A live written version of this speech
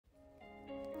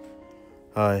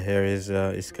Here is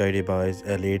SkyDevice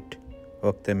Elite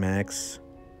OctaMax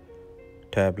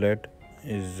tablet.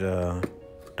 Is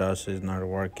touch is not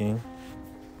working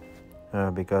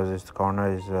because its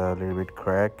corner is a little bit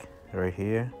cracked right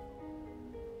here.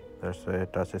 That's why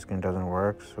touch screen doesn't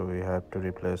work. So we have to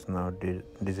replace now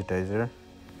Digitizer,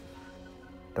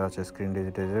 touch screen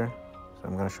Digitizer. So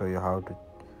I'm gonna show you how to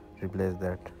replace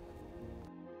that.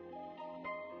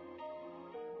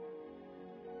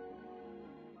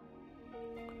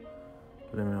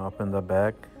 Let me open the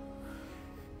back.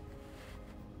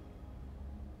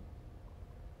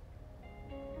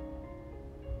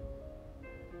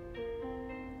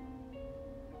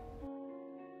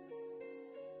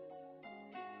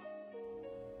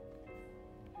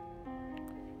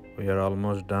 We are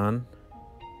almost done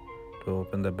to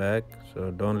open the back.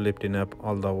 So don't lift it up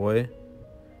all the way.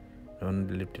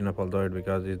 Don't lift it up all the way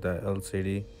because it's the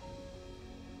LCD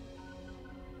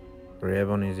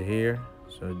ribbon is here.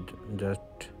 So just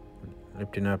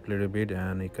lift it up a little bit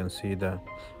and you can see the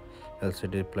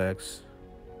LCD plex.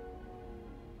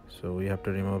 So we have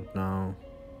to remove now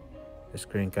the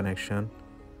screen connection.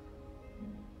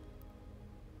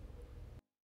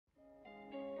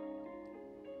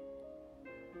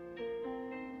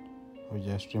 We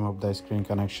just remove the screen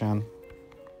connection.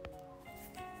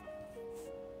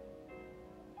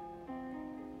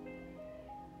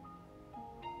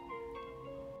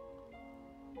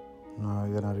 Now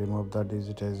we're gonna remove the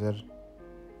digitizer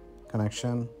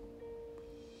connection.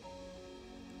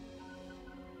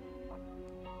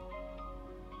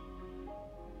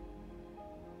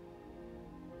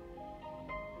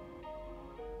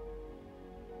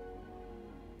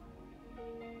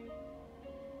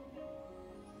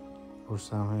 Put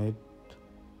some height,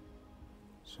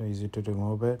 so easy to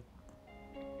remove it.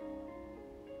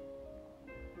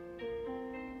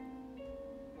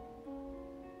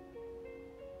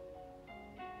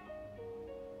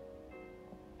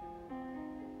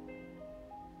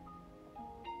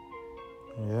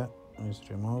 Yeah, it's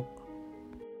removed.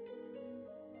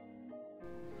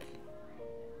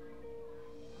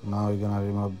 Now we're gonna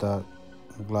remove the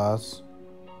glass.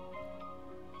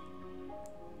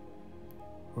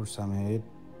 Put some height.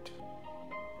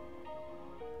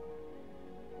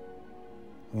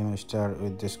 We're gonna start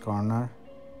with this corner.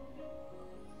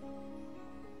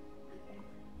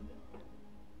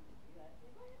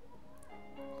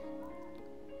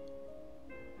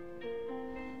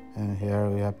 And here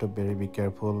we have to be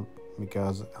careful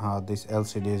because this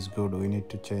LCD is good. We need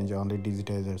to change only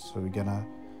digitizer. So we're gonna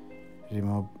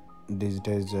remove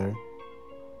digitizer.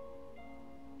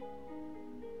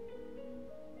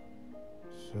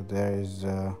 So there is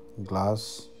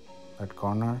glass at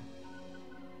corner.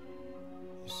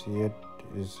 You see it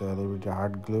is a little bit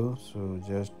hard glue. So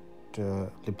just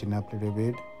lifting up a little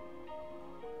bit.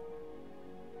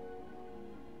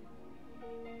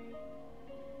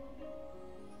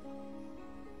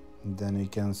 Then you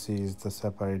can see is the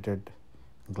separated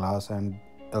glass and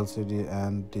LCD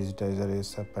and digitizer is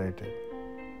separate.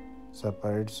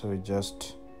 So we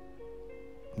just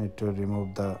need to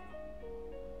remove the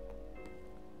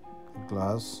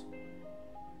glass.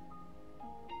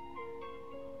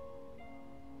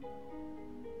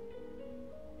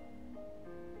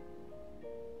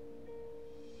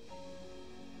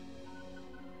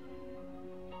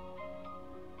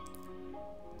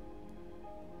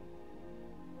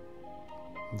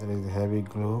 There is heavy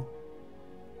glue,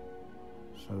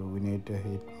 so we need to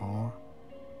heat more.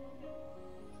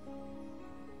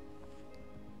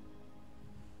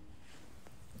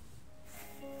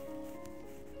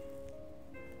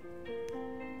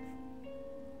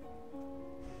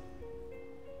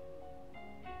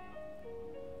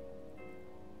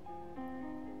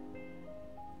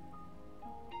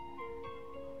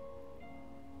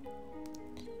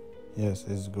 Yes,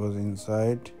 it goes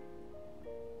inside.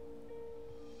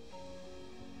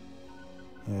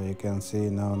 Here you can see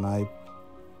now knife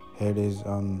head is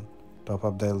on top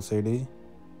of the LCD.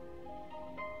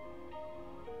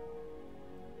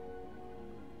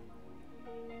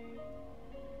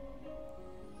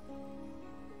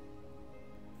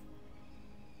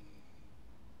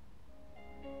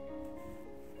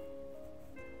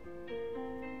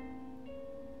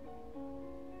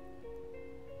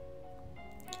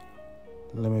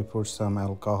 Let me put some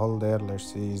alcohol there.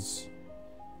 Let's see is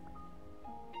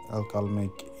alcohol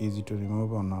make easy to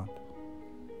remove or not.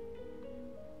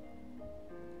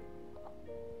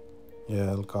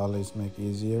 Yeah, alcohol is make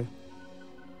easier.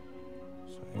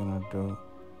 So you're gonna do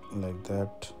like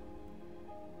that.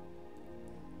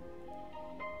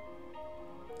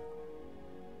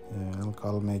 Yeah,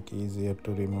 alcohol make easier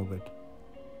to remove it.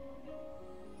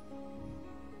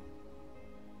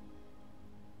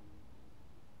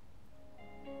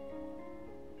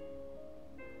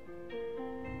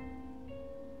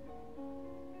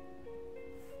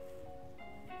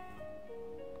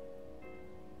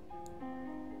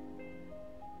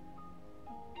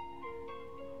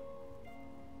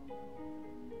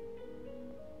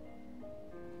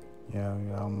 Yeah,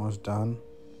 we're almost done.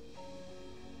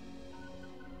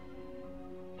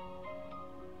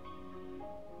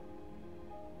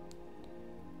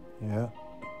 Yeah,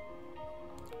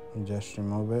 just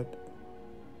remove it.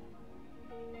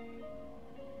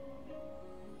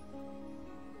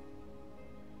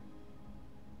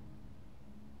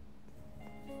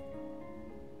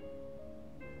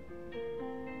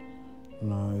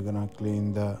 Now we're gonna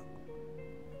clean the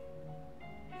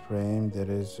frame. There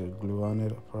is glue on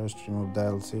it. First remove the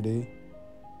LCD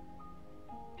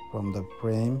from the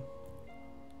frame.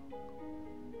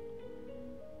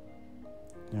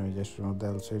 Now we just remove the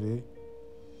LCD.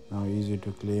 Now easy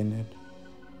to clean it.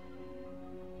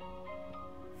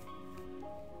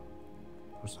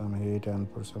 Put some heat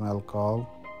and put some alcohol.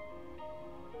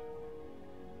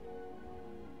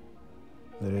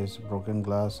 There is broken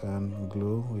glass and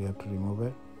glue. We have to remove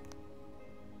it.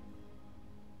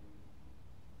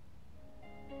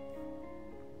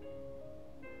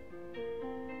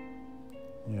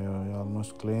 Yeah,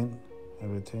 almost clean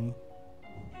everything.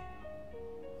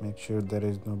 Make sure there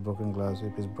is no broken glass.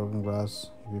 If it's broken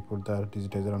glass, if you put the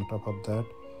digitizer on top of that,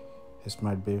 it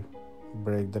might be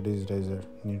break the digitizer,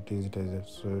 need digitizer.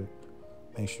 So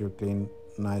make sure you clean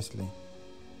nicely.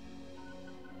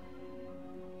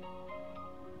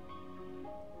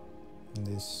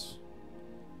 This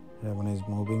ribbon is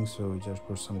moving, so we just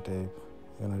put some tape.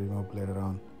 We're gonna remove later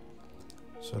on.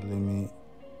 So let me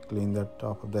clean the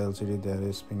top of the LCD. There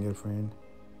is fingerprint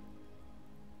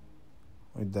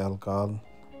with the alcohol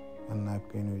and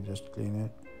napkin. We just clean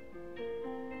it.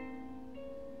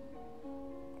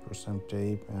 Put some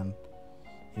tape and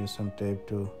use some tape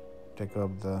to take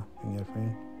off the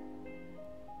fingerprint.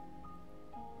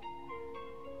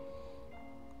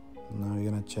 Now we're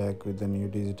gonna check with the new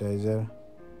digitizer.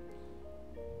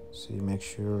 See, make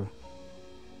sure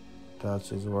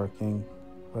touch is working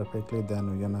perfectly. Then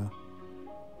we're gonna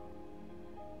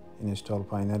install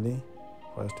finally.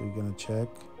 First we're gonna check,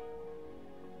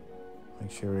 make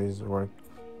sure it's work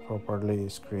properly,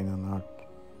 screen or not.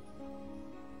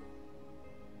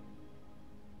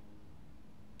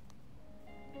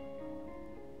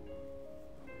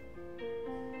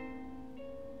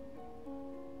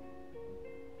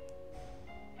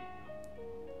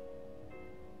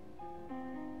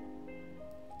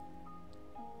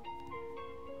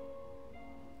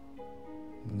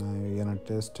 Now we're gonna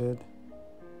test it.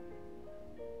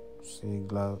 See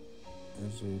glass,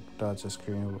 is the touch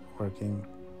screen working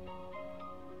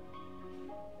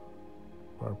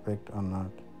perfect or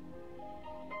not.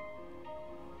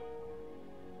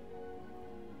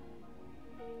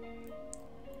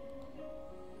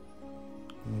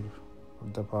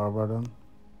 Put the power button.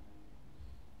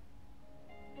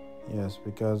 Yes,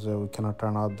 because we cannot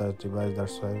turn off that device.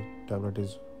 That's why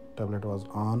tablet was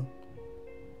on.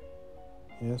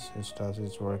 Yes, its touch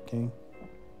is working.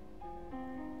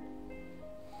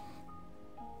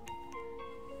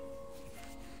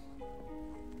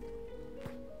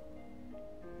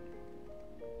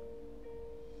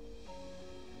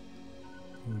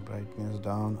 Brightness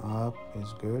down, up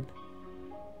is good.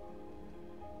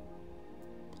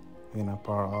 We're gonna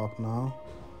power off now.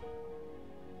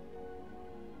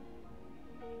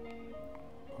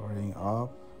 Powering off.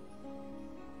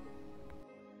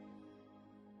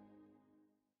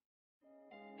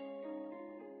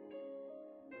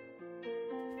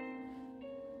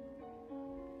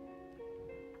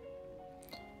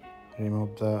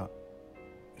 Remove the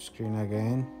screen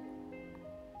again.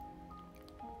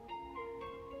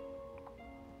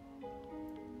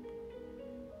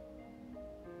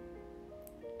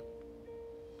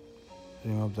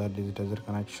 Remove the digitizer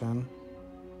connection.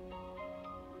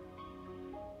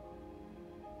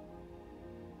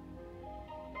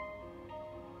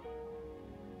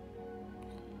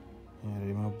 And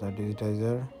remove the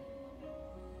digitizer.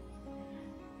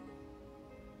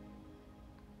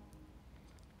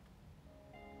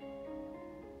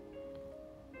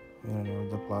 We're gonna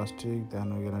remove the plastic,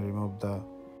 then we're gonna remove the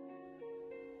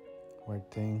white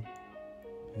thing,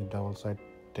 the double side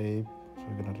tape. So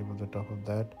we're gonna remove the top of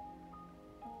that.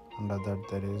 Under that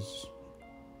there is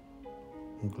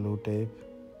glue tape.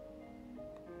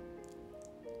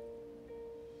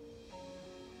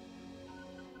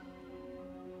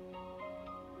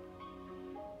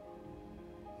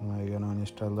 Now you're gonna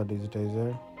install the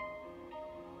digitizer.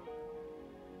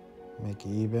 Make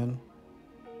even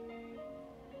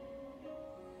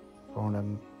front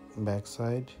and back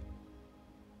side.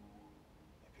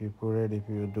 If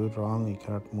you do it wrong, you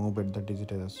cannot move it the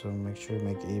digitizer. So make sure you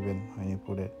make even when you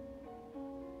put it.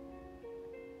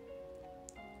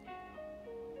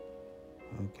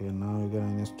 Okay, now you're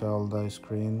gonna install the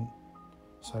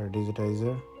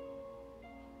digitizer.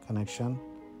 connection.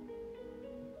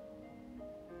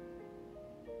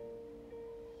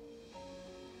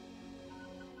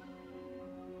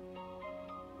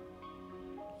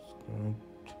 Good.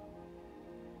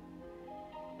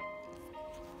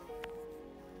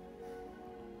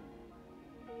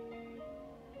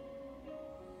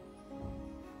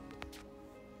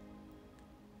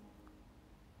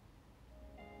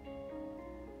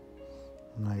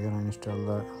 Now you're gonna install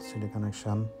the LCD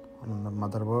connection on the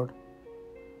motherboard.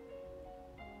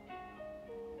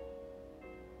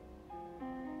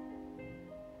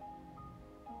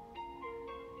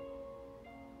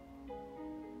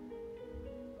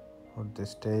 Put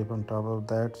this tape on top of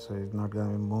that so it's not gonna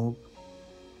be moved.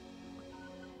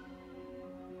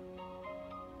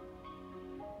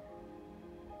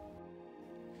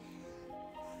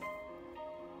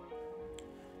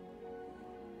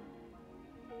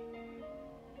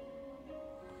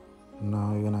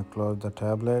 Now you're gonna close the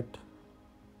tablet.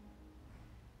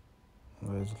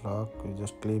 Where is lock? We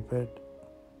just clip it.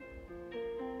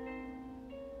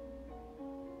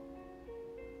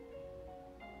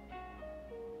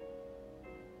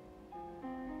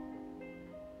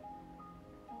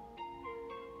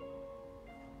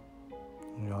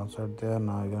 You all set there.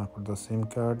 Now you're gonna put the SIM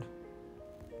card.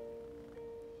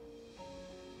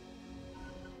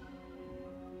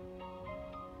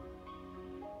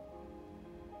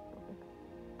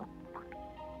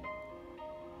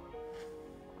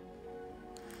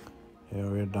 Here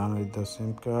we're done with the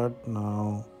SIM card.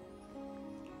 Now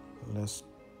let's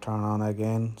turn on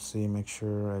again. See, make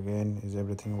sure again is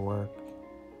everything work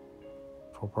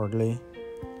properly.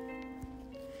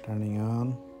 Turning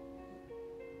on.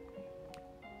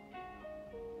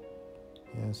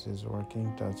 Yes, it's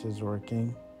working. Touch is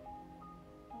working.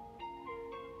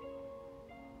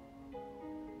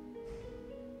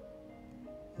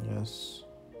 Yes,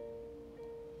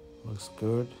 looks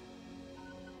good.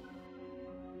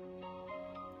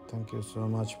 Thank you so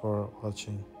much for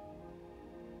watching.